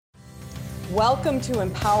Welcome to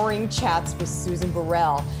Empowering Chats with Susan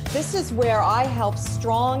Burrell. This is where I help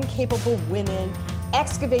strong, capable women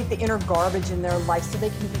excavate the inner garbage in their life so they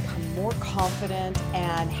can become more confident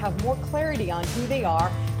and have more clarity on who they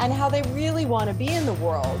are and how they really want to be in the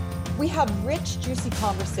world. We have rich, juicy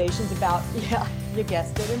conversations about, yeah, you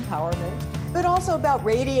guessed it, empowerment, but also about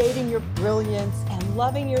radiating your brilliance and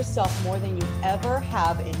loving yourself more than you ever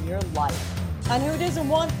have in your life. And who doesn't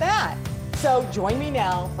want that? So join me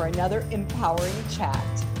now for another empowering chat.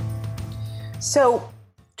 So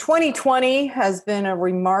 2020 has been a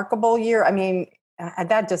remarkable year. I mean,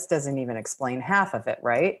 that just doesn't even explain half of it,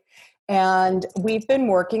 right? And we've been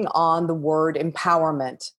working on the word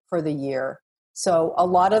empowerment for the year. So a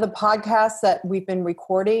lot of the podcasts that we've been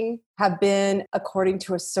recording have been according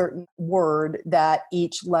to a certain word that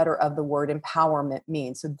each letter of the word empowerment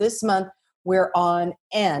means. So this month we're on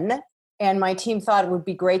N. And my team thought it would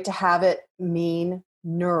be great to have it mean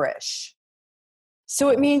nourish. So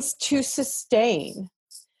it means to sustain,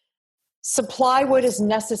 supply what is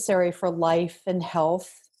necessary for life and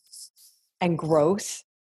health and growth.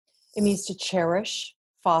 It means to cherish,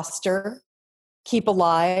 foster, keep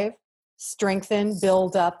alive, strengthen,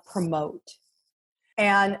 build up, promote.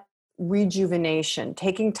 And rejuvenation,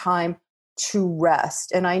 taking time to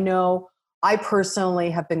rest. And I know I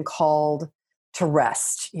personally have been called to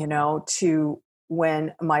rest, to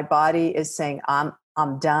when my body is saying, I'm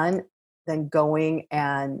done, then going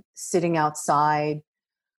and sitting outside,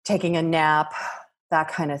 taking a nap, that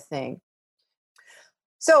kind of thing.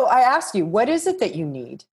 So I ask you, what is it that you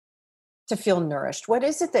need to feel nourished? What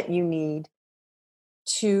is it that you need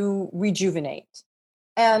to rejuvenate?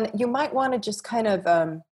 And you might want to just kind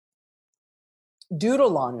of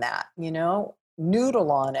doodle on that, noodle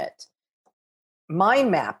on it.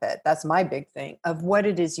 Mind map it. That's my big thing of what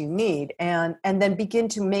it is you need. And then begin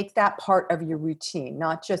to make that part of your routine,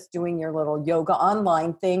 not just doing your little yoga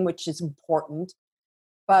online thing, which is important,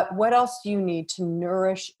 but what else do you need to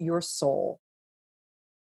nourish your soul?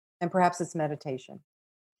 And perhaps it's meditation.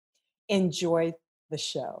 Enjoy the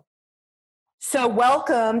show. So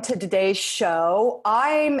welcome to today's show.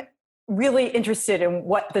 I'm really interested in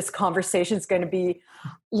what this conversation is going to be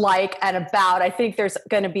like and about. I think there's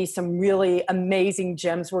going to be some really amazing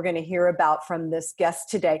gems we're going to hear about from this guest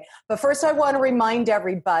today. But first, I want to remind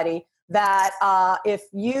everybody that if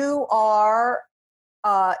you are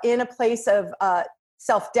in a place of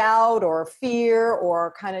self-doubt or fear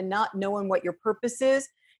or kind of not knowing what your purpose is,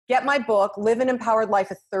 get my book, Live an Empowered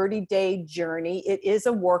Life, a 30-Day Journey. It is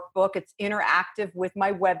a workbook. It's interactive with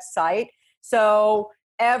my website. So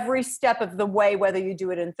every step of the way, whether you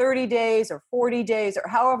do it in 30 days or 40 days or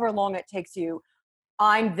however long it takes you,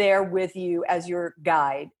 I'm there with you as your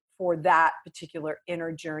guide for that particular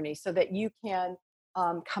inner journey so that you can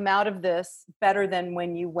come out of this better than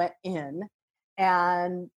when you went in.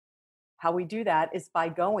 And how we do that is by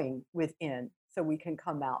going within so we can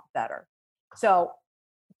come out better. So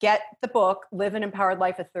get the book, Live an Empowered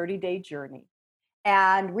Life, a 30-Day Journey,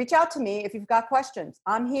 and reach out to me if you've got questions.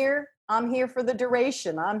 I'm here for the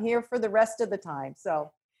duration. I'm here for the rest of the time.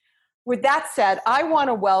 So with that said, I want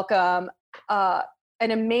to welcome an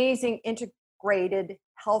amazing integrated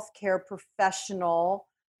healthcare professional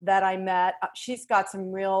that I met. She's got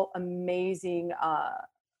some real amazing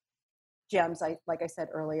gems, like I said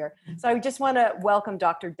earlier. So I just want to welcome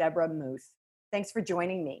Dr. Deborah Muth. Thanks for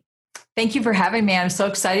joining me. Thank you for having me. I'm so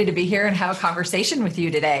excited to be here and have a conversation with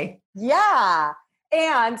you today. Yeah.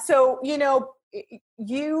 And so,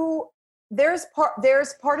 there's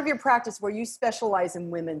part of your practice where you specialize in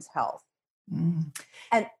women's health. Mm.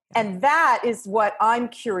 And that is what I'm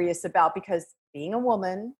curious about, because being a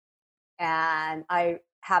woman and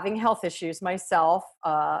having health issues myself,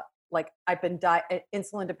 I've been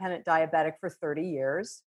insulin dependent diabetic for 30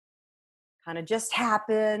 years. Kind of just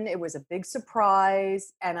happened. It was a big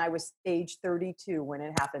surprise. And I was age 32 when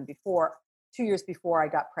it happened 2 years before I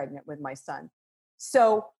got pregnant with my son.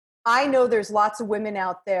 So I know there's lots of women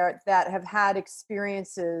out there that have had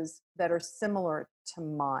experiences that are similar to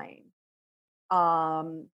mine.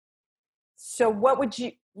 So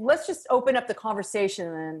let's just open up the conversation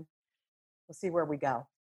and we'll see where we go.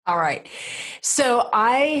 All right. So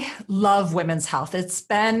I love women's health. It's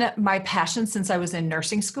been my passion since I was in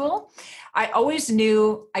nursing school. I always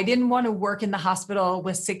knew I didn't want to work in the hospital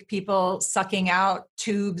with sick people sucking out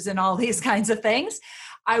tubes and all these kinds of things.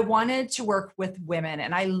 I wanted to work with women,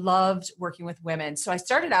 and I loved working with women. So I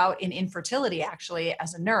started out in infertility, actually,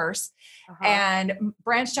 as a nurse, and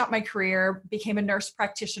branched out my career, became a nurse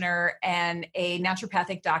practitioner and a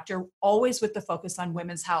naturopathic doctor, always with the focus on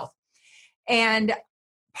women's health. And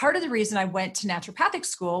part of the reason I went to naturopathic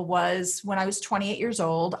school was when I was 28 years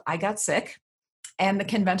old, I got sick and the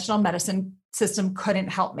conventional medicine system couldn't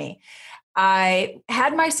help me. I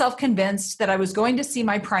had myself convinced that I was going to see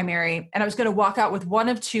my primary and I was going to walk out with one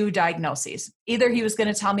of two diagnoses. Either he was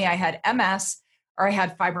going to tell me I had MS or I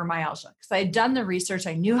had fibromyalgia, because I had done the research.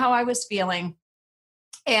 I knew how I was feeling.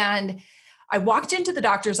 And I walked into the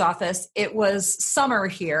doctor's office. It was summer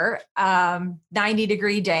here,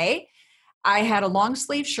 90-degree day. I had a long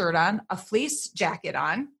sleeve shirt on, a fleece jacket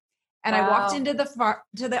on, and I walked into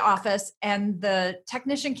the office, and the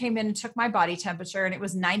technician came in and took my body temperature, and it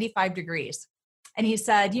was 95 degrees. And he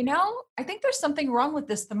said, I think there's something wrong with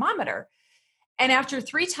this thermometer. And after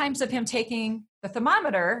 3 times of him taking the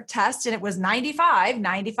thermometer test, and it was 95,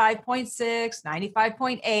 95.6,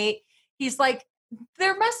 95.8, he's like,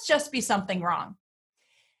 there must just be something wrong.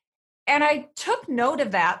 And I took note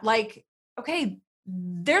of that, like, okay,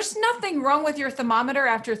 there's nothing wrong with your thermometer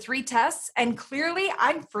after 3 tests. And clearly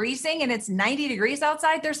I'm freezing and it's 90 degrees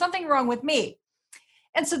outside. There's something wrong with me.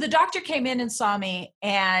 And so the doctor came in and saw me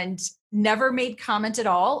and never made comment at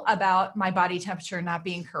all about my body temperature not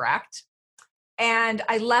being correct. And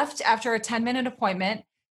I left after a 10-minute appointment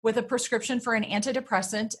with a prescription for an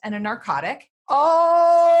antidepressant and a narcotic.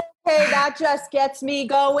 Oh, okay, that just gets me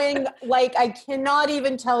going. Like, I cannot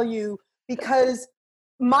even tell you, because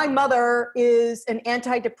my mother is an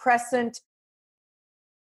antidepressant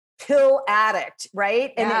pill addict,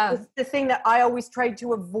 right? And it was the thing that I always tried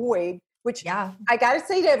to avoid, which I got to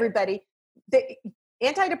say to everybody, the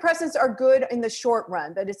antidepressants are good in the short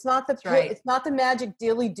run, but it's not the pill, it's not the magic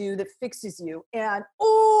dilly-do that fixes you. And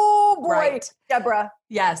oh boy, Deborah.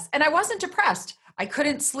 Yes. And I wasn't depressed. I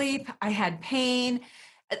couldn't sleep. I had pain.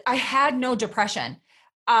 I had no depression.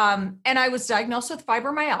 And I was diagnosed with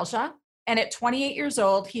fibromyalgia. And at 28 years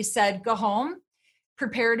old, he said, go home,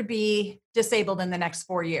 prepare to be disabled in the next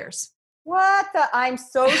 4 years. I'm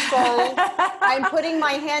so sorry. I'm putting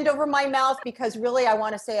my hand over my mouth because really I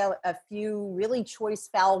want to say a few really choice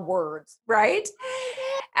foul words. Right?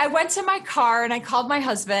 I went to my car and I called my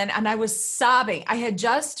husband and I was sobbing. I had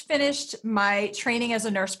just finished my training as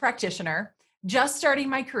a nurse practitioner, just starting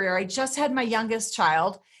my career. I just had my youngest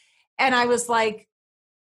child. And I was like,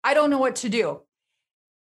 I don't know what to do.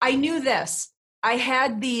 I knew this. I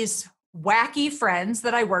had these wacky friends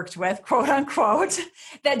that I worked with, quote unquote,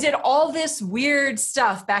 that did all this weird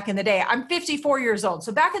stuff back in the day. I'm 54 years old.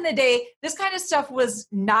 So back in the day, this kind of stuff was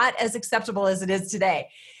not as acceptable as it is today.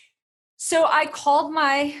 So I called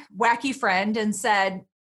my wacky friend and said,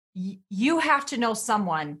 you have to know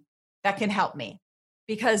someone that can help me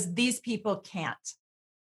because these people can't.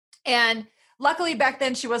 And luckily back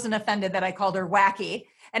then she wasn't offended that I called her wacky.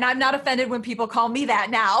 And I'm not offended when people call me that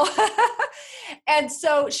now. And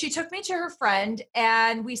so she took me to her friend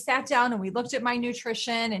and we sat down and we looked at my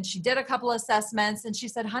nutrition and she did a couple assessments and she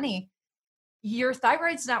said, honey, your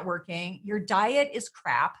thyroid's not working. Your diet is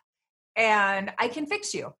crap and I can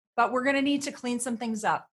fix you, but we're going to need to clean some things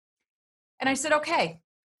up. And I said, okay.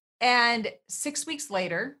 And 6 weeks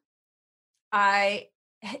later, I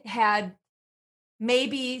had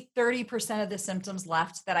maybe 30% of the symptoms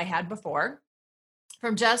left that I had before,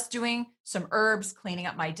 from just doing some herbs, cleaning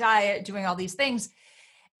up my diet, doing all these things.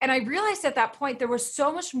 And I realized at that point, there was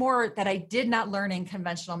so much more that I did not learn in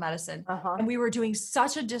conventional medicine. And we were doing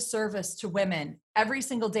such a disservice to women every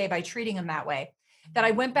single day by treating them that way, that I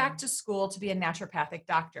went back to school to be a naturopathic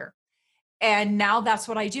doctor. And now that's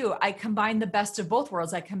what I do. I combine the best of both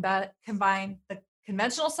worlds. I combine the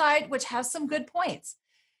conventional side, which has some good points,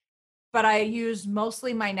 but I use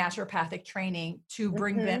mostly my naturopathic training to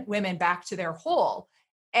bring women back to their whole.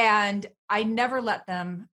 And I never let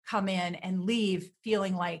them come in and leave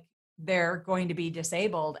feeling like they're going to be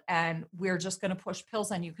disabled and we're just going to push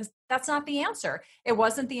pills on you, because that's not the answer. It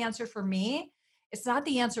wasn't the answer for me. It's not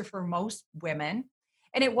the answer for most women.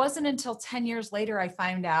 And it wasn't until 10 years later I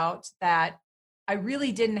found out that I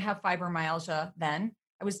really didn't have fibromyalgia then.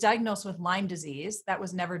 I was diagnosed with Lyme disease. That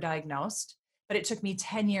was never diagnosed, but it took me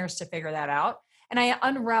 10 years to figure that out. And I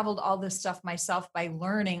unraveled all this stuff myself by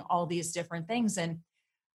learning all these different things. And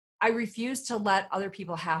I refuse to let other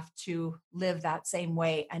people have to live that same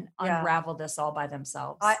way and unravel this all by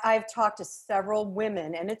themselves. I've talked to several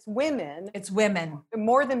women, and it's women. It's women.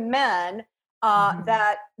 More than men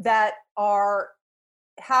that are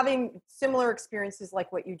having similar experiences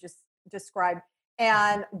like what you just described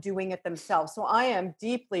and doing it themselves. So I am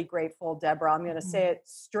deeply grateful, Deborah. I'm going to say it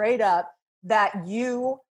straight up, that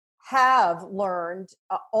you have learned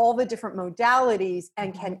all the different modalities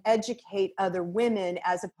and can educate other women,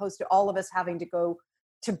 as opposed to all of us having to go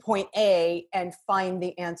to point A and find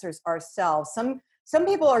the answers ourselves. Some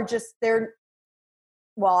people are just,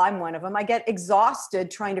 well, I'm one of them. I get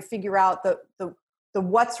exhausted trying to figure out the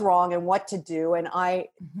what's wrong and what to do. And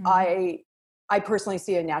Mhm. I personally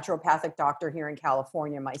see a naturopathic doctor here in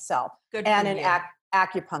California myself, Good for and an you.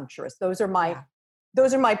 acupuncturist. Yeah.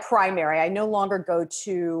 Those are my primary. I no longer go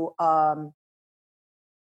to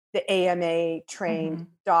the AMA trained Mhm.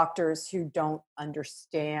 doctors who don't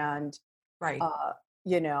understand, Right. uh,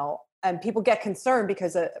 and people get concerned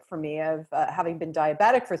because for me, of having been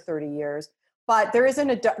diabetic for 30 years. But there isn't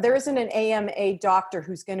an AMA doctor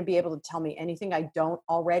who's going to be able to tell me anything I don't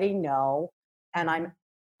already know. And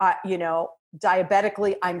Mhm.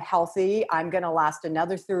 diabetically, I'm healthy. I'm going to last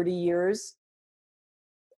another 30 years,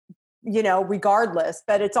 regardless.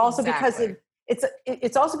 But Exactly.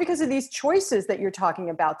 it's also because of these choices that you're talking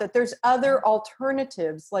about, that there's other Mhm.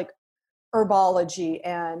 alternatives like herbology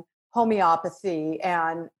and homeopathy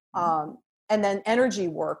Mhm. and then energy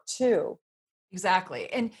work too.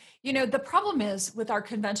 Exactly. And the problem is with our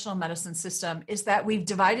conventional medicine system is that we've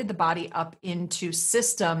divided the body up into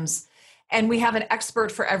systems and we have an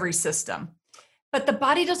expert for every system. But the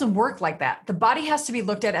body doesn't work like that. The body has to be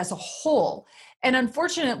looked at as a whole. And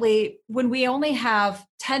unfortunately, when we only have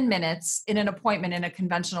 10 minutes in an appointment in a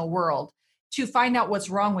conventional world to find out what's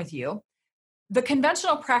wrong with you, the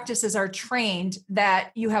conventional practices are trained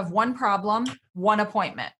that you have one problem, one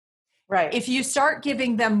appointment. Right. If you start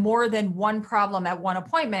giving them more than one problem at one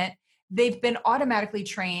appointment, they've been automatically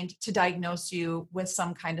trained to diagnose you with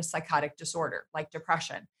some kind of psychotic disorder like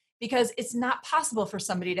depression, because it's not possible for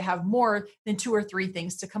somebody to have more than two or three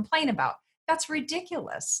things to complain about. That's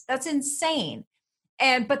ridiculous. That's insane.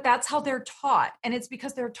 But that's how they're taught. And it's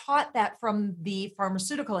because they're taught that from the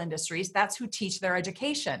pharmaceutical industries. That's who teach their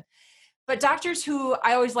education. But doctors who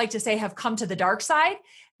I always like to say have come to the dark side,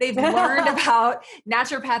 they've learned about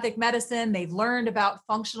naturopathic medicine, they've learned about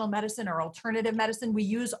functional medicine or alternative medicine. We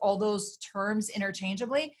use all those terms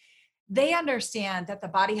interchangeably. They understand that the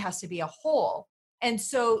body has to be a whole. And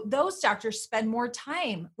so those doctors spend more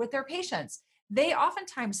time with their patients. They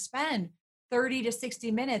oftentimes spend 30 to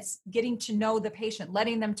 60 minutes getting to know the patient,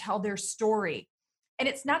 letting them tell their story. And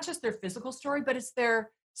it's not just their physical story, but it's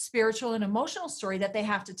their spiritual and emotional story that they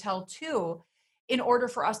have to tell too, in order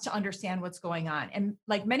for us to understand what's going on. And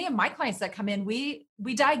like many of my clients that come in, we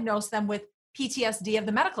diagnose them with PTSD of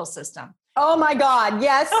the medical system. Oh my God.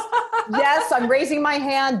 Yes. Yes. I'm raising my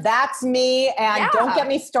hand. That's me. And don't get Yeah.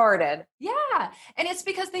 me started. Yeah. And it's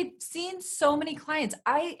because they've seen so many clients.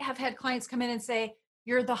 I have had clients come in and say,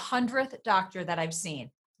 "You're the 100th doctor that I've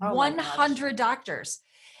seen." Oh my gosh. 100 doctors.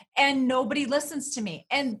 And nobody listens to me.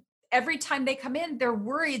 And every time they come in, they're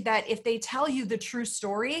worried that if they tell you the true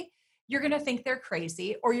story, you're going to think they're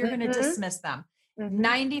crazy or you're going to Mm-hmm. dismiss them. Mm-hmm.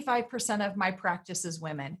 95% of my practice is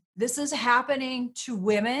women. This is happening to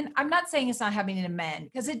women. I'm not saying it's not happening to men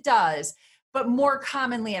because it does, but more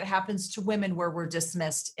commonly it happens to women where we're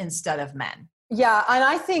dismissed instead of men. Yeah, and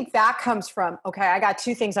I think that comes from, okay, I got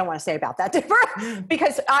two things I want to say about that, Mm.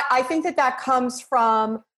 because I think that comes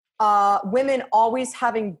from women always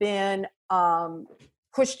having been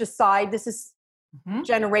pushed aside. This is Mhm.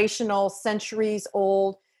 generational, centuries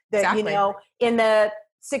old, that, Exactly. in the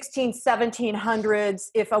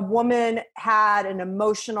 1700s, if a woman had an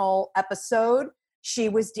emotional episode, she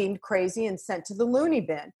was deemed crazy and sent to the loony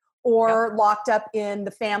bin, Yep. or locked up in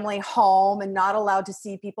the family home and not allowed to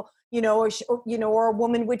see people, or a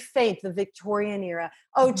woman would faint, the Victorian era.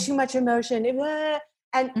 Oh, Mhm. too much emotion. And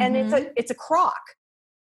Mhm. it's a crock,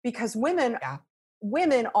 because Yeah.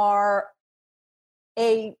 women are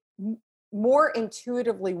a more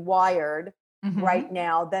intuitively wired right Mhm.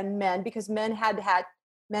 now than men, because men have had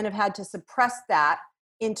to suppress that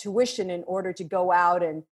intuition in order to go out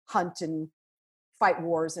and hunt and fight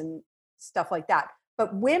wars and stuff like that.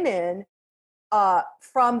 But women,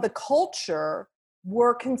 from the culture,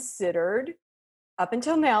 were considered, up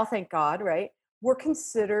until now, thank God, right? Were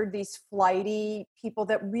considered these flighty people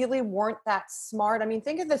that really weren't that smart. I mean,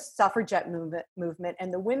 think of the suffragette movement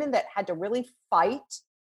and the women that had to really fight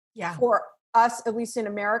Yeah. for us, at least in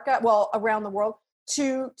America, well, around the world,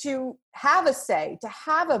 to have a say, to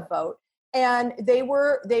have a vote. And they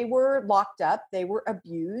were locked up, they were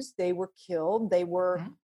abused, they were killed,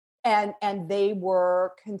 Mhm. and they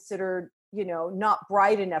were considered, not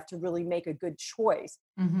bright enough to really make a good choice.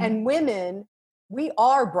 Mhm. And women, we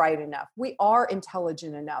are bright enough, we are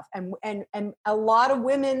intelligent enough, and a lot of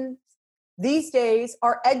women these days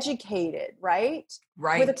are educated, right?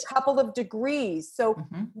 With a Right. couple of degrees. So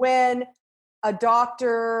Mhm. when a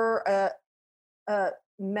doctor, a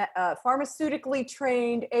pharmaceutically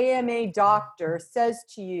trained AMA doctor says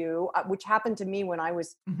to you, which happened to me when I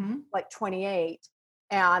was Mhm. like 28,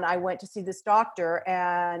 And I went to see this doctor,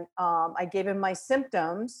 and I gave him my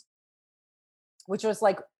symptoms, which was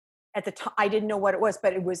like, at the time, I didn't know what it was,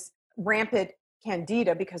 but it was rampant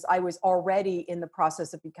candida because I was already in the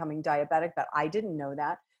process of becoming diabetic, but I didn't know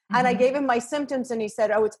that. And I Mm-hmm. gave him my symptoms, and he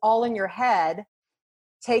said, "Oh, it's all in your head.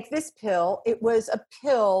 Take this pill." It was a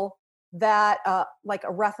pill that, like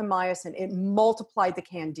erythromycin, it multiplied the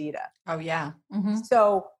candida. Oh, yeah. Mm-hmm.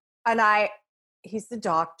 So, and he's the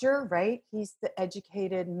doctor, right? He's the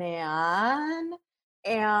educated man.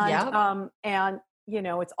 Yep. And,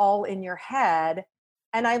 it's all in your head.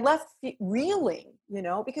 And I left reeling,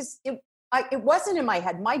 because it wasn't in my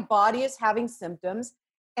head. My body is having symptoms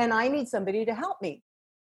and I need somebody to help me.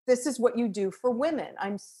 This is what you do for women.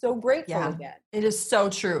 I'm so grateful Yeah, again. it is so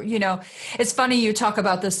true. It's funny you talk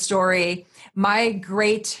about this story. My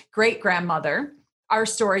great great grandmother, our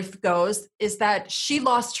story goes, is that she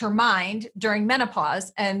lost her mind during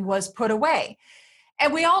menopause and was put away.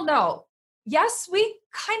 And we all know, yes, we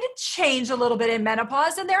kind of change a little bit in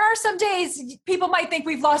menopause. And there are some days people might think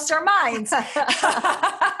we've lost our minds,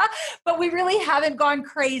 but we really haven't gone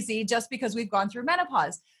crazy just because we've gone through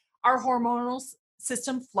menopause. Our hormonal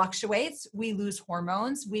system fluctuates. We lose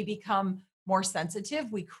hormones. We become more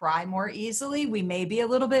sensitive. We cry more easily. We may be a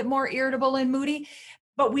little bit more irritable and moody,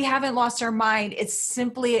 but we haven't lost our mind. It's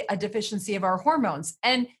simply a deficiency of our hormones.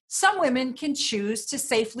 And some women can choose to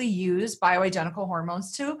safely use bioidentical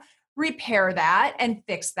hormones to repair that and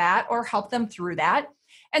fix that or help them through that.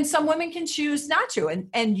 And some women can choose not to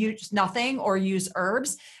and use nothing or use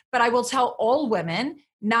herbs. But I will tell all women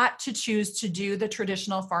not to choose to do the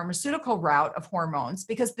traditional pharmaceutical route of hormones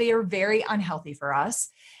because they are very unhealthy for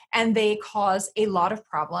us and they cause a lot of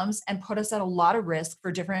problems and put us at a lot of risk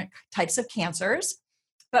for different types of cancers.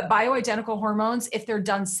 But bioidentical hormones, if they're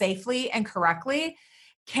done safely and correctly,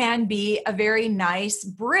 can be a very nice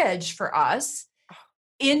bridge for us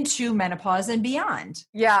into menopause and beyond.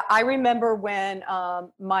 Yeah, I remember when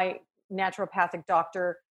my naturopathic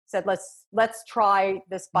doctor said, let's try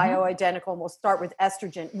this bioidentical, and we'll start with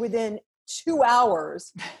estrogen. Within 2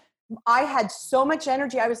 hours, I had so much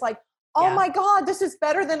energy. I was like, oh Yeah. my God, this is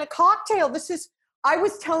better than a cocktail. I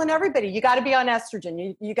was telling everybody, you got to be on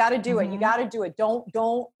estrogen. You got to do it. You got to do it. Don't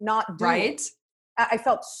not do Right? it. I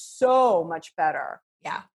felt so much better.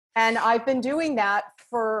 Yeah. And I've been doing that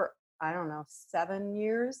for, I don't know, 7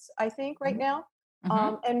 years, I think right now.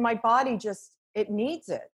 And my body it needs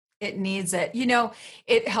it. It needs it.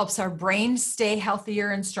 It helps our brain stay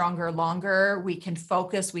healthier and stronger longer. We can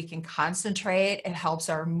focus, we can concentrate. It helps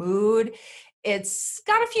our mood. It's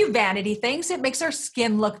got a few vanity things. It makes our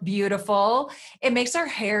skin look beautiful. It makes our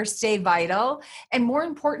hair stay vital. And more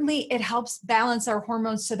importantly, it helps balance our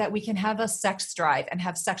hormones so that we can have a sex drive and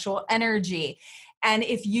have sexual energy. And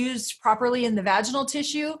if used properly in the vaginal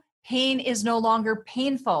tissue, pain is no longer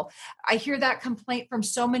painful. I hear that complaint from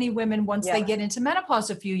so many women once they get into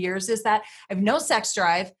menopause a few years is that I have no sex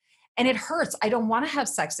drive and it hurts. I don't want to have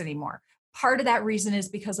sex anymore. Part of that reason is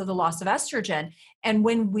because of the loss of estrogen. And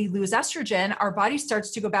when we lose estrogen, our body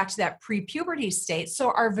starts to go back to that pre-puberty state.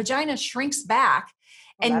 So our vagina shrinks back.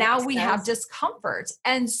 And now we have discomfort.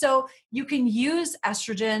 And so you can use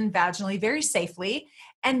estrogen vaginally very safely.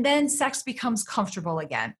 And then sex becomes comfortable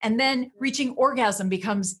again. And then reaching orgasm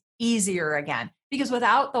becomes easier again. Because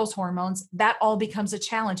without those hormones, that all becomes a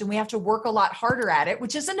challenge. And we have to work a lot harder at it,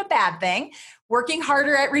 which isn't a bad thing. Working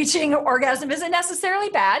harder at reaching orgasm isn't necessarily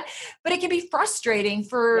bad, but it can be frustrating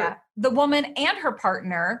for the woman and her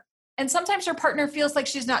partner. And sometimes her partner feels like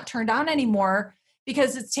she's not turned on anymore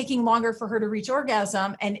because it's taking longer for her to reach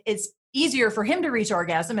orgasm and it's easier for him to reach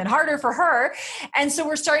orgasm and harder for her. And so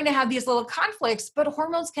we're starting to have these little conflicts, but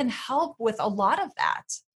hormones can help with a lot of that.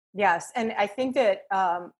 Yes. And I think that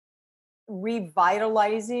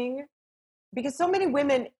revitalizing, because so many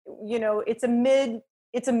women, it's a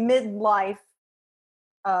midlife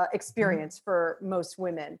experience for most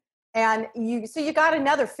women. And you got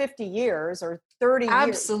another 50 years or 30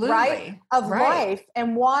 years, right, of life.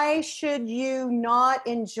 And why should you not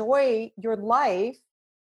enjoy your life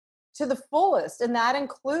to the fullest? And that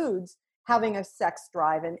includes having a sex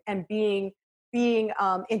drive and being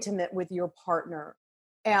intimate with your partner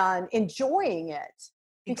and enjoying it.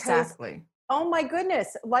 Because, exactly. Oh my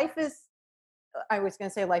goodness, I was going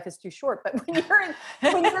to say life is too short, but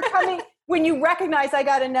when you recognize I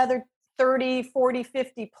got another 30, 40,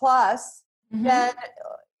 50 plus, then,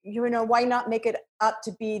 why not make it up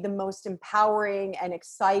to be the most empowering and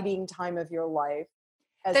exciting time of your life?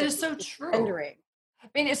 That is so true. Entering. I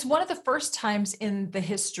mean, it's one of the first times in the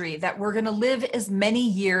history that we're going to live as many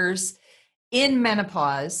years in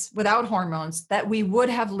menopause without hormones that we would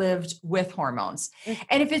have lived with hormones.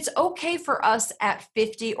 And if it's okay for us at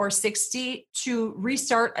 50 or 60 to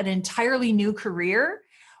restart an entirely new career,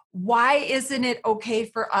 why isn't it okay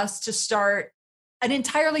for us to start an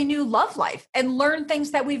entirely new love life and learn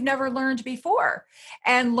things that we've never learned before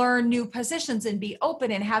and learn new positions and be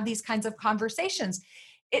open and have these kinds of conversations?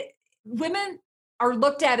 Women are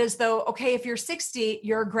looked at as though, okay, if you're 60,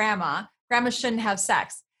 you're a grandma. Grandma shouldn't have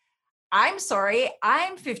sex. I'm sorry,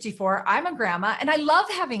 I'm 54, I'm a grandma, and I love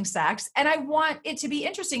having sex, and I want it to be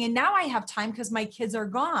interesting. And now I have time because my kids are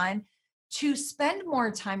gone to spend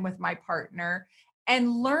more time with my partner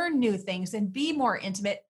and learn new things and be more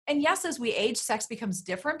intimate. And yes, as we age, sex becomes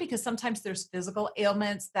different because sometimes there's physical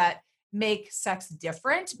ailments that make sex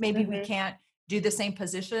different. Maybe we can't do the same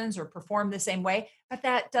positions or perform the same way, but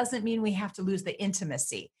that doesn't mean we have to lose the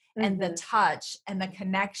intimacy and the touch and the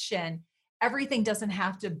connection. Everything doesn't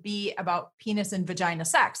have to be about penis and vagina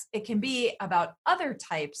sex. It can be about other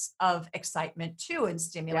types of excitement too, and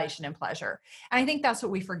stimulation and pleasure. And I think that's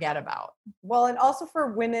what we forget about. Well, and also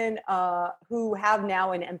for women who have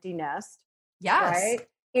now an empty nest, right?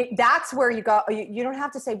 That's where you go. You don't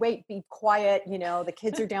have to say, wait, be quiet. You know, the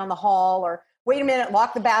kids are down the hall, or wait a minute,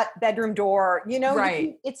 lock the bedroom door. You know,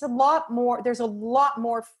 it's a lot more. There's a lot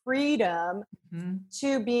more freedom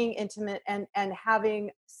to being intimate and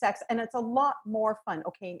having sex, and it's a lot more fun.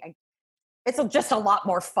 Okay, it's just a lot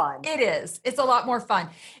more fun. It is. It's a lot more fun.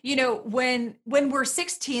 You know, when we're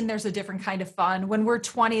 16, there's a different kind of fun. When we're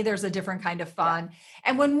 20, there's a different kind of fun.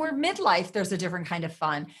 And when we're midlife, there's a different kind of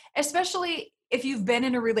fun, especially if you've been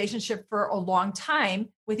in a relationship for a long time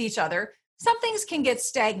with each other. Some things can get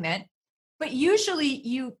stagnant, but usually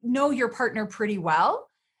you know your partner pretty well,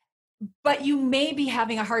 but you may be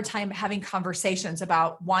having a hard time having conversations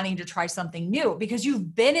about wanting to try something new because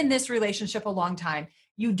you've been in this relationship a long time.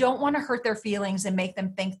 You don't want to hurt their feelings and make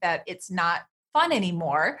them think that it's not fun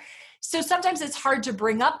anymore. So sometimes it's hard to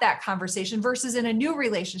bring up that conversation versus in a new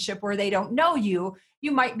relationship where they don't know you,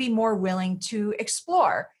 you might be more willing to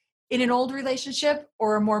explore. In an old relationship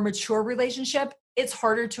or a more mature relationship, it's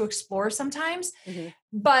harder to explore sometimes,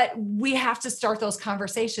 but we have to start those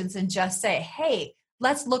conversations and just say, hey,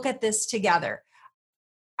 let's look at this together.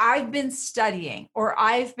 I've been studying or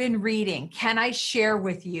I've been reading. Can I share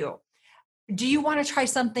with you? Do you want to try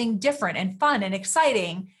something different and fun and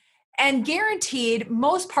exciting? And guaranteed,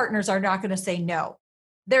 most partners are not going to say no.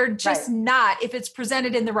 They're just not, if it's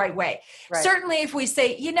presented in the right way. Certainly if we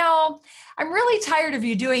say, you know, I'm really tired of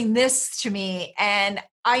you doing this to me, and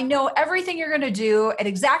I know everything you're going to do at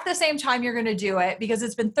exactly the same time you're going to do it because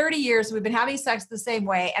it's been 30 years, we've been having sex the same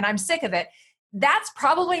way, and I'm sick of it. That's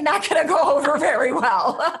probably not going to go over very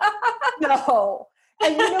well. No.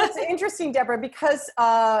 And you know, it's interesting, Deborah, because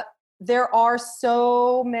there are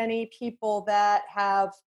so many people that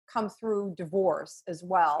have come through divorce as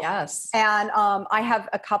well. Yes. And I have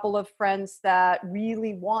a couple of friends that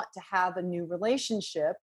really want to have a new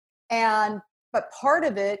relationship. But part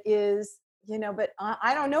of it is, you know, but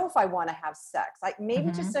I don't know if I want to have sex. Like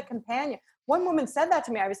maybe just a companion. One woman said that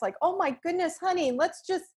to me. I was like, oh my goodness, honey, let's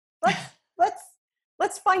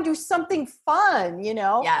find you something fun, you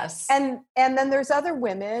know? Yes. And then there's other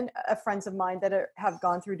women, friends of mine that have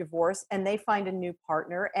gone through divorce, and they find a new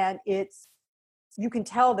partner, and you can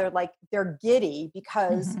tell they're giddy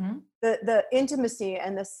because the intimacy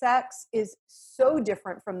and the sex is so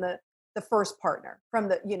different from the first partner, from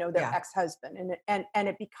their ex-husband. And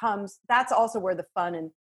it becomes, that's also where the fun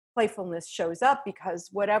and playfulness shows up, because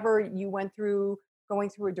whatever you went through going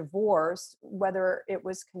through a divorce, whether it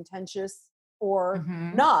was contentious or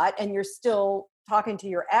not, and you're still talking to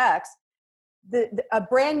your ex, a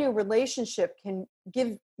brand new relationship can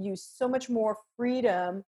give you so much more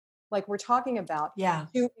freedom, like we're talking about,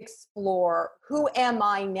 to explore who am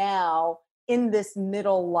I now in this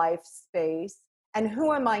middle life space, and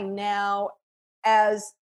who am I now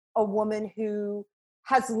as a woman who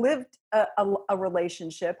has lived a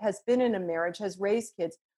relationship, has been in a marriage, has raised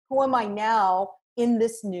kids. Who am I now in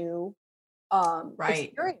this new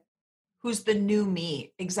experience? Who's the new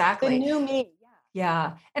me? Exactly. The new me.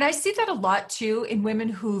 Yeah. And I see that a lot too in women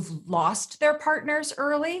who've lost their partners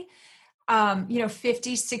early.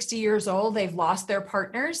 50, 60 years old, they've lost their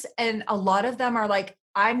partners. And a lot of them are like,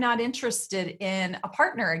 I'm not interested in a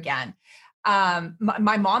partner again.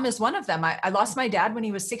 My mom is one of them. I lost my dad when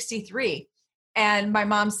he was 63. And my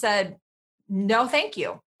mom said, no, thank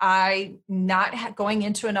you. I'm not going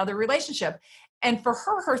into another relationship. And for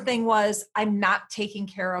her thing was, I'm not taking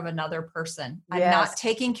care of another person. I'm not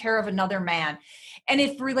taking care of another man. And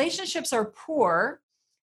if relationships are poor,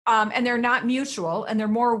 and they're not mutual and they're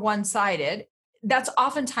more one-sided, that's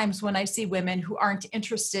oftentimes when I see women who aren't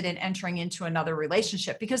interested in entering into another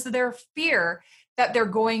relationship because of their fear that they're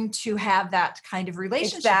going to have that kind of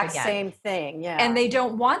relationship Exact again. same thing. Yeah. And they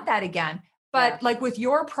don't want that again. But Yeah. like with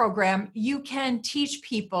your program, you can teach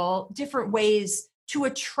people different ways to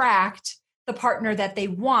attract the partner that they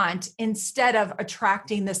want instead of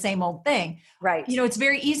attracting the same old thing. Right. You know, it's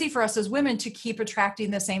very easy for us as women to keep attracting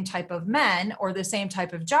the same type of men or the same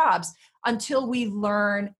type of jobs until we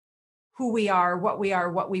learn who we are, what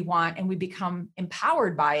we want, and we become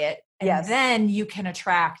empowered by it. And Yes. then you can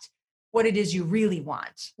attract what it is you really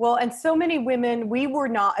want. Well, and so many women, we were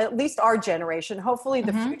not, at least our generation, hopefully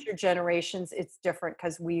the Mhm. future generations, it's different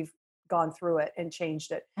because we've gone through it and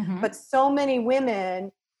changed it. Mhm. But so many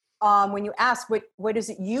women, when you ask, what is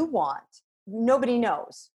it you want? Nobody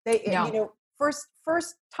knows. No.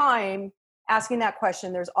 First time asking that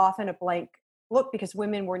question, there's often a blank look because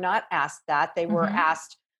women were not asked that. They were Mhm.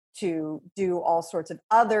 asked to do all sorts of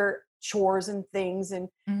other chores and things. And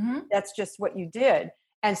Mhm. that's just what you did.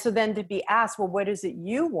 And so then to be asked, well, what is it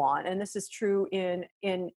you want? And this is true in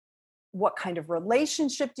what kind of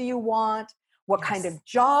relationship do you want? What kind Yes. of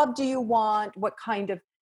job do you want? What kind of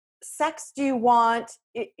sex do you want?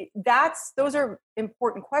 Those are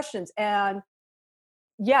important questions. And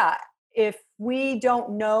yeah, if we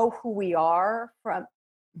don't know who we are from Mhm.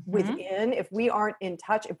 within, if we aren't in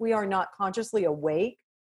touch, if we are not consciously awake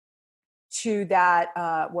to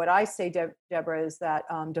that, what I say, Deborah, is that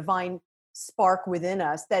divine spark within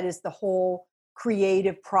us, that is the whole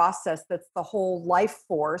creative process, that's the whole life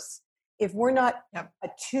force. If we're not Yep.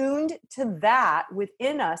 attuned to that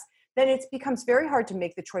within us, then it becomes very hard to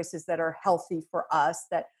make the choices that are healthy for us,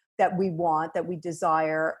 that we want, that we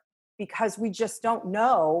desire, because we just don't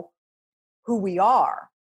know who we are.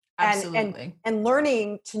 and and Absolutely. and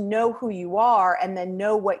learning to know who you are and then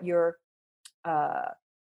know what your uh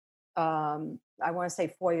I want to say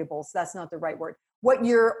foibles, that's not the right word, what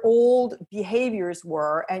your old behaviors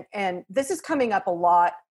were. And this is coming up a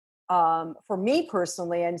lot for me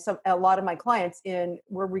personally, and a lot of my clients.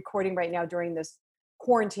 We're recording right now during this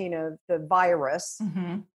quarantine of the virus.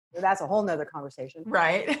 Mhm. That's a whole nother conversation.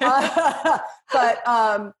 Right.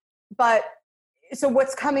 But but so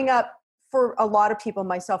what's coming up for a lot of people,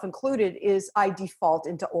 myself included, is I default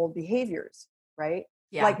into old behaviors, right?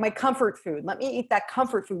 Yeah. Like my comfort food. Let me eat that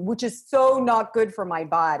comfort food, which is so not good for my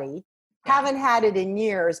body. Yeah. Haven't had it in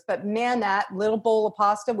years, but man, that little bowl of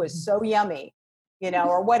pasta was so yummy,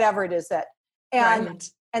 or whatever it is that. And Right.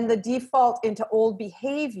 and the default into old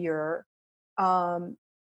behavior um,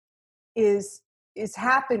 is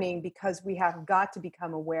happening because we have got to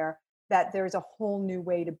become aware that there's a whole new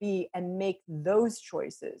way to be and make those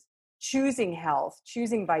choices, choosing health,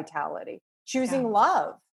 choosing vitality, Yeah. choosing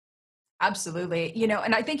love. Absolutely. You know,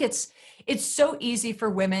 and I think it's so easy for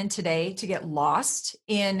women today to get lost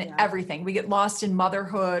in Yeah. everything. We get lost in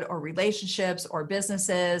motherhood or relationships or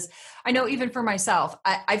businesses. I know even for myself,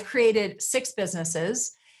 I've created 6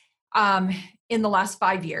 businesses um, in the last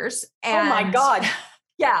 5 years. Oh my And God.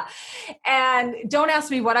 yeah. And don't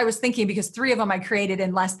ask me what I was thinking because 3 of them I created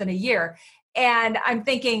in less than a year. And I'm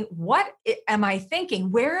thinking, what am I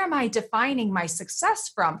thinking? Where am I defining my success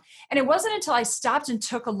from? And it wasn't until I stopped and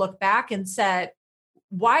took a look back and said,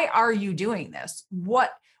 why are you doing this?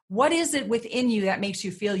 What is it within you that makes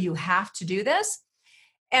you feel you have to do this?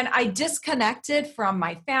 And I disconnected from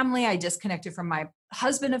my family. I disconnected from my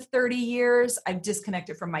husband of 30 years. I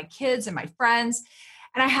disconnected from my kids and my friends.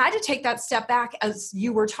 And I had to take that step back, as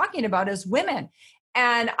you were talking about, as women.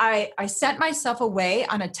 And I sent myself away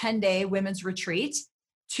on a 10-day women's retreat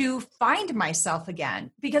to find myself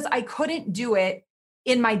again because I couldn't do it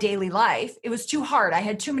in my daily life. It was too hard. I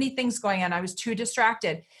had too many things going on. I was too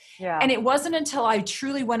distracted. Yeah. And it wasn't until I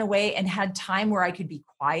truly went away and had time where I could be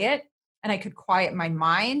quiet and I could quiet my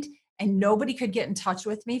mind and nobody could get in touch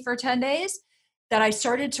with me for 10 days that I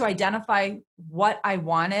started to identify what I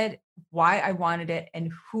wanted, why I wanted it,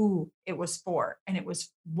 and who it was for. And it was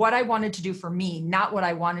what I wanted to do for me, not what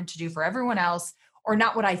I wanted to do for everyone else, or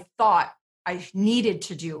not what I thought I needed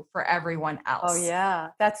to do for everyone else. Oh yeah.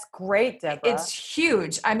 That's great, Deborah. It's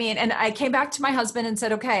huge. I mean, and I came back to my husband and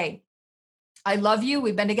said, okay, I love you.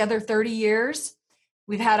 We've been together 30 years.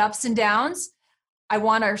 We've had ups and downs. I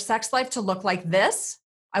want our sex life to look like this.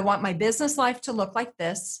 I want my business life to look like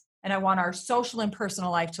this. And I want our social and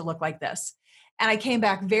personal life to look like this. And I came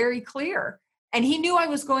back very clear. And he knew I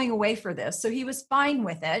was going away for this. So he was fine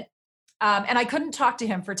with it. And I couldn't talk to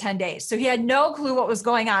him for 10 days. So he had no clue what was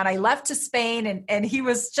going on. I left to Spain and he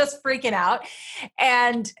was just freaking out.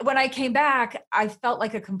 And when I came back, I felt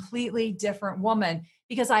like a completely different woman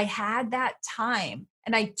because I had that time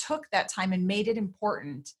and I took that time and made it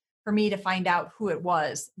important for me to find out who it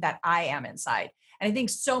was that I am inside. And I think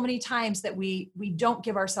so many times that we don't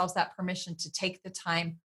give ourselves that permission to take the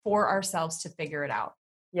time for ourselves to figure it out.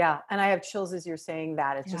 Yeah. And I have chills as you're saying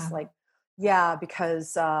that. It's just Yeah. like, yeah,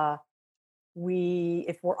 because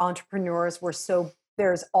if we're entrepreneurs,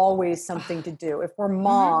 there's always something to do. If we're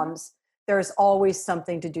moms, there's always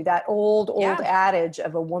something to do. That old adage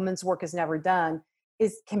of a woman's work is never done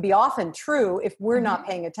can be often true if we're not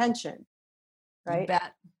paying attention. Right. You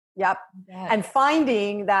bet. Yep. You bet. And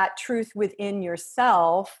finding that truth within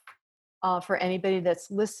yourself, for anybody that's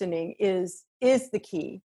listening, is the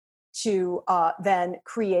key to then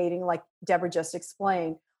creating, like Deborah just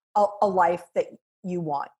explained, a life that you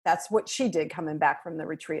want. That's what she did coming back from the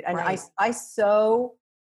retreat. And Right. I so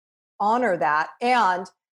honor that. And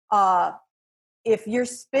if you're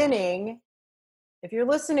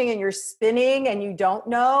listening and you're spinning and you don't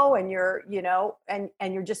know, and you're,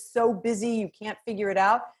 and you're just so busy, you can't figure it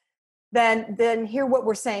out, then hear what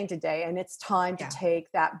we're saying today. And it's time to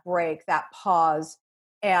take that break, that pause,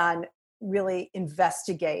 and really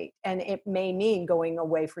investigate. And it may mean going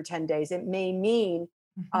away for 10 days. It may mean,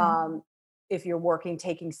 if you're working,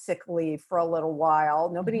 taking sick leave for a little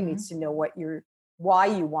while. Nobody needs to know why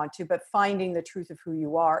you want to, but finding the truth of who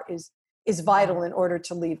you are is vital in order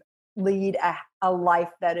to lead a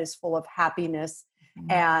life that is full of happiness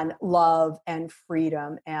and love and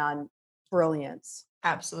freedom and brilliance.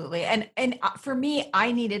 Absolutely. And for me,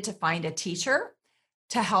 I needed to find a teacher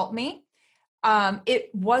to help me.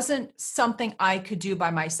 It wasn't something I could do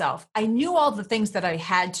by myself. I knew all the things that I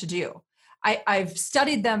had to do. I've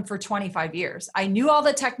studied them for 25 years. I knew all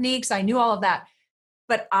the techniques. I knew all of that,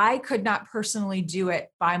 but I could not personally do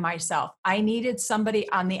it by myself. I needed somebody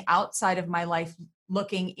on the outside of my life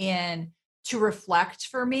looking in to reflect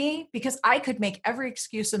for me, because I could make every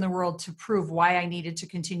excuse in the world to prove why I needed to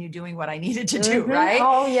continue doing what I needed to do. Right.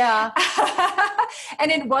 Oh yeah. And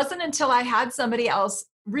it wasn't until I had somebody else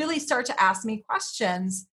really start to ask me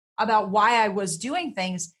questions about why I was doing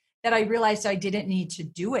things that I realized I didn't need to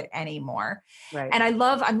do it anymore. Right. And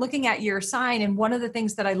I'm looking at your sign, and one of the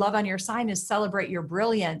things that I love on your sign is celebrate your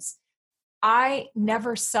brilliance. I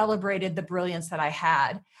never celebrated the brilliance that I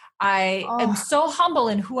had. I am so humble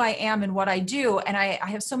in who I am and what I do. And I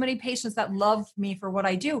have so many patients that love me for what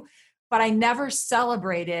I do, but I never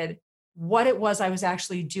celebrated what it was I was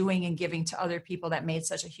actually doing and giving to other people that made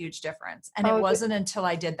such a huge difference. And it wasn't until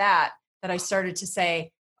I did that I started to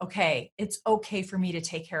say, okay, it's okay for me to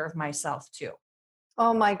take care of myself too.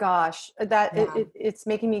 Oh my gosh, it's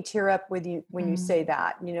making me tear up with you when you say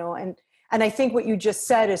that, and I think what you just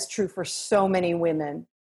said is true for so many women.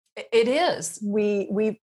 It is.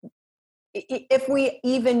 If we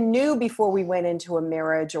even knew before we went into a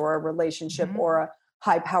marriage or a relationship or a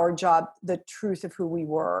high-powered job, the truth of who we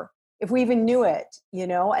were, if we even knew it,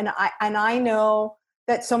 and I know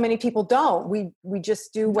that so many people don't. We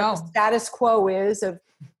just do what the status quo is of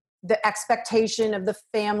the expectation of the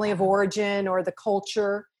family of origin or the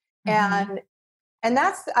culture. And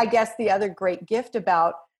that's, I guess, the other great gift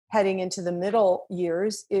about heading into the middle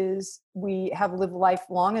years is we have lived life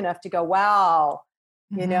long enough to go, wow,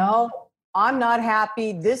 I'm not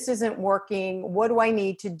happy. This isn't working. What do I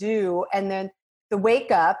need to do? And then the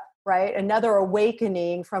wake up, right? Another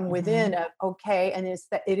awakening from within of, okay. And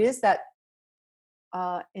it is that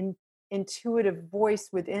intuitive voice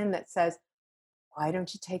within that says, why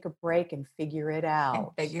don't you take a break and figure it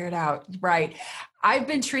out? Right. I've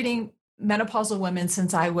been treating menopausal women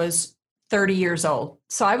since I was 30 years old.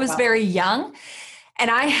 So I was very young,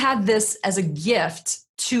 and I had this as a gift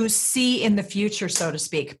to see in the future, so to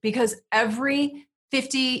speak, because every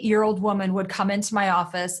 50-year-old woman would come into my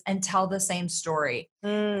office and tell the same story.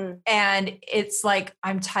 And it's like,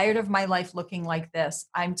 I'm tired of my life looking like this.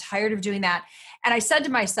 I'm tired of doing that. And I said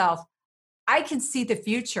to myself, I can see the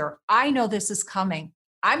future. I know this is coming.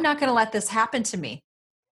 I'm not going to let this happen to me.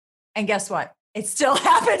 And guess what? It still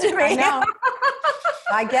happened to me. I know.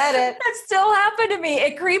 I get it. It still happened to me.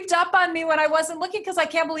 It creeped up on me when I wasn't looking, because I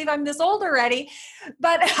can't believe I'm this old already.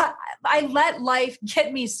 But I let life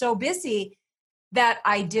get me so busy that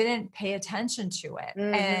I didn't pay attention to it.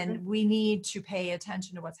 And we need to pay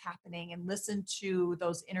attention to what's happening and listen to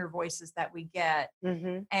those inner voices that we get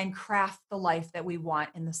and craft the life that we want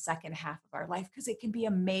in the second half of our life, because it can be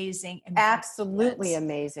amazing. And absolutely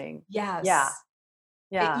amazing. Yes.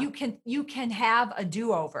 Yeah. You can have a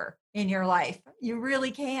do-over in your life. You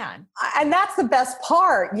really can. And that's the best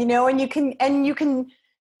part, and you can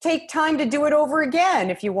take time to do it over again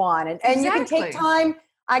if you want. And you can take time.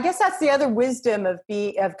 I guess that's the other wisdom of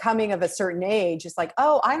coming of a certain age. It's like,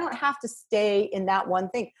 I don't have to stay in that one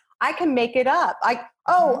thing. I can make it up.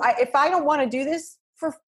 If I don't want to do this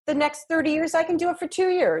for the next 30 years, I can do it for 2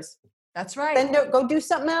 years. That's right. Then go do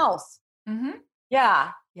something else. Mm-hmm.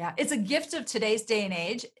 Yeah. Yeah. It's a gift of today's day and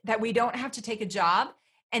age that we don't have to take a job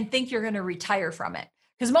and think you're going to retire from it.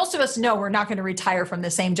 Because most of us know we're not going to retire from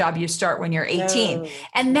the same job you start when you're 18. No.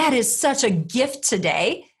 And that is such a gift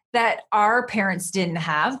today that our parents didn't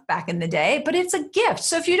have back in the day, but it's a gift.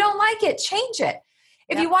 So if you don't like it, change it.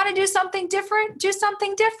 If you want to do something different, do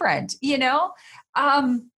something different, you know?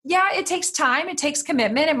 Yeah, it takes time. It takes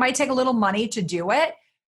commitment. It might take a little money to do it,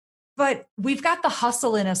 but we've got the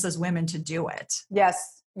hustle in us as women to do it.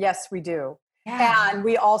 Yes. Yes, we do. Yeah. And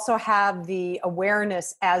we also have the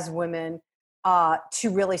awareness as women to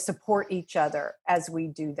really support each other as we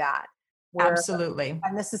do that. Absolutely.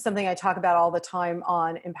 And this is something I talk about all the time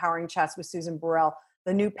on Empowering Chats with Susan Burrell.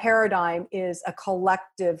 The new paradigm is a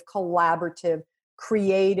collective, collaborative,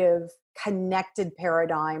 creative, connected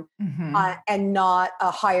paradigm, and not a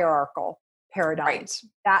hierarchical paradigm. Right.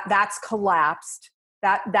 That's collapsed.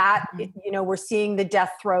 You know, we're seeing the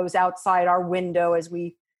death throes outside our window as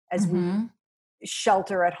we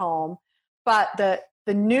shelter at home. But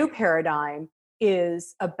the new paradigm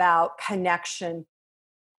is about connection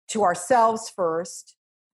to ourselves first,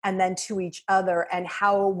 and then to each other, and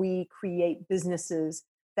how we create businesses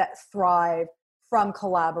that thrive from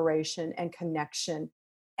collaboration and connection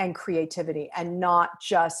and creativity, and not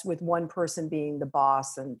just with one person being the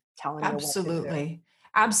boss and telling you what to do.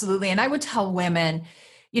 Absolutely. And I would tell women,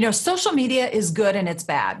 you know, social media is good and it's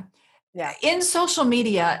bad. Yeah. In social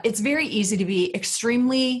media, it's very easy to be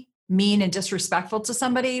extremely mean and disrespectful to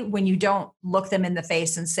somebody when you don't look them in the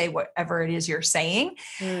face and say whatever it is you're saying.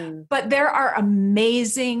 But there are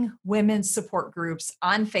amazing women's support groups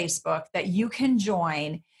on Facebook that you can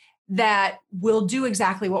join that will do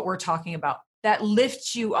exactly what we're talking about, that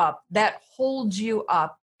lift you up, that hold you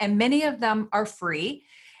up. And many of them are free.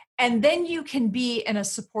 And then you can be in a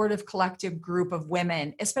supportive collective group of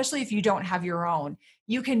women, especially if you don't have your own.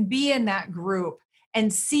 You can be in that group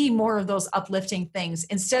and see more of those uplifting things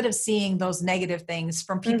instead of seeing those negative things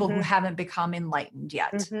from people who haven't become enlightened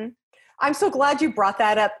yet. I'm so glad you brought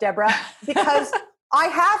that up, Deborah, because I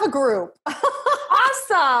have a group.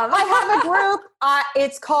 Awesome. I have a group.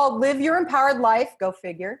 It's called Live Your Empowered Life. Go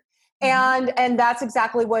figure. And that's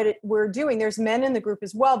exactly what we're doing. There's men in the group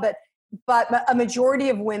as well, but a majority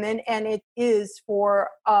of women, and it is for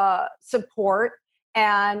support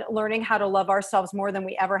and learning how to love ourselves more than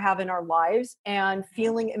we ever have in our lives, and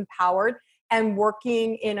feeling empowered and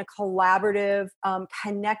working in a collaborative,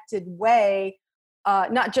 connected way,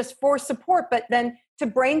 not just for support, but then to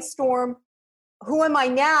brainstorm, who am I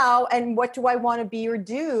now and what do I want to be or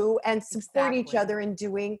do, and support each other in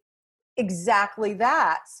doing exactly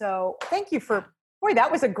that. So thank you boy, that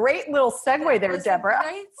was a great little segue there, Deborah.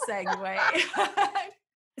 Great segue.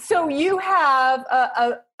 So you have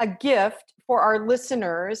a gift for our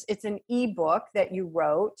listeners. It's an ebook that you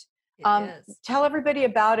wrote. It is. Tell everybody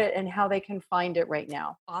about it and how they can find it right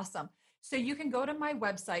now. Awesome. So you can go to my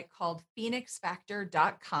website called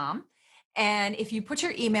phoenixfactor.com. And if you put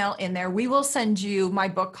your email in there, we will send you my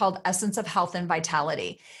book called Essence of Health and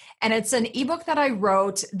Vitality. And it's an ebook that I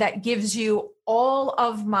wrote that gives you all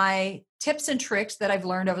of my tips and tricks that I've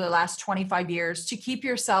learned over the last 25 years to keep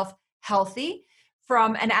yourself healthy,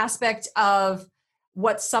 from an aspect of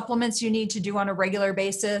what supplements you need to do on a regular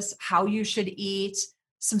basis, how you should eat,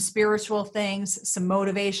 some spiritual things, some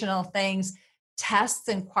motivational things, tests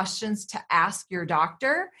and questions to ask your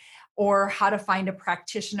doctor, or how to find a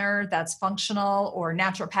practitioner that's functional or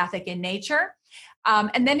naturopathic in nature.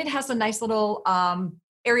 And then it has a nice little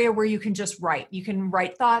area where you can just write. You can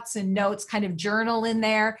write thoughts and notes, kind of journal in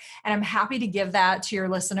there. And I'm happy to give that to your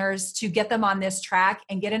listeners to get them on this track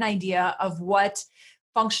and get an idea of what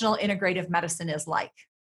functional integrative medicine is like.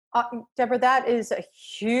 Deborah, that is a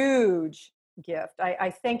huge gift.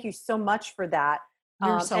 I thank you so much for that.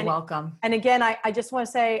 You're so welcome. And again, I just want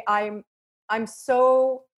to say I'm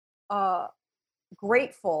so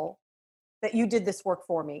grateful that you did this work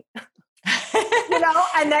for me. You know,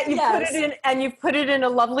 and that you put it in, and you put it in a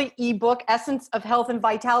lovely ebook, Essence of Health and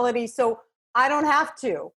Vitality. So I don't have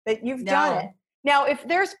to, that you've done it. Now, if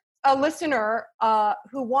there's a listener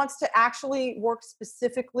who wants to actually work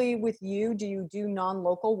specifically with you, do you do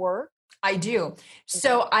non-local work? I do.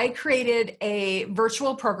 So I created a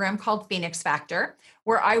virtual program called Phoenix Factor,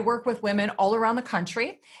 where I work with women all around the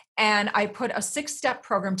country. And I put a 6-step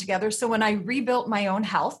program together. So when I rebuilt my own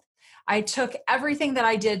health, I took everything that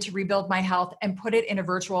I did to rebuild my health and put it in a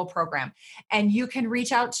virtual program. And you can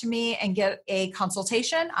reach out to me and get a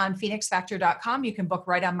consultation on phoenixfactor.com. You can book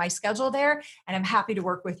right on my schedule there. And I'm happy to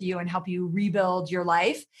work with you and help you rebuild your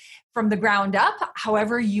life from the ground up,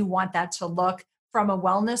 however you want that to look, from a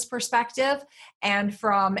wellness perspective and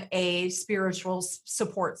from a spiritual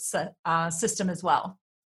support system as well.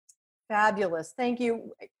 Fabulous. Thank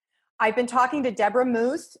you. I've been talking to Deborah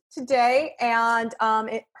Moose today, and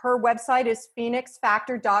her website is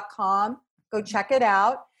phoenixfactor.com. Go check it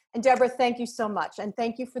out. And Deborah, thank you so much. And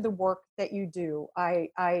thank you for the work that you do. I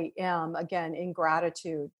am, again, in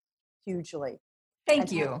gratitude hugely.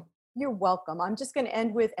 Thank you. You're welcome. I'm just going to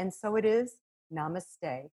end with, and so it is,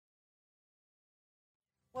 namaste.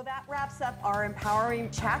 Well, that wraps up our empowering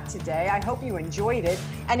chat today. I hope you enjoyed it.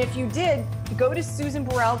 And if you did, go to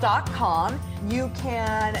SusanBurrell.com. You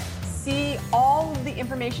can see all of the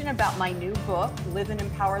information about my new book, Live an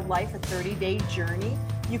Empowered Life, a 30-Day Journey.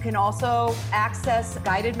 You can also access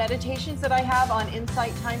guided meditations that I have on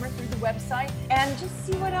Insight Timer through the website, and just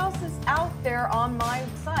see what else is out there on my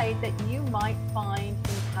site that you might find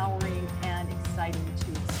empowering and exciting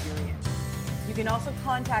to experience. You can also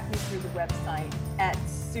contact me through the website at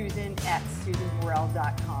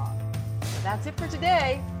susan@susanburrell.com. So that's it for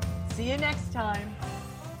today. See you next time.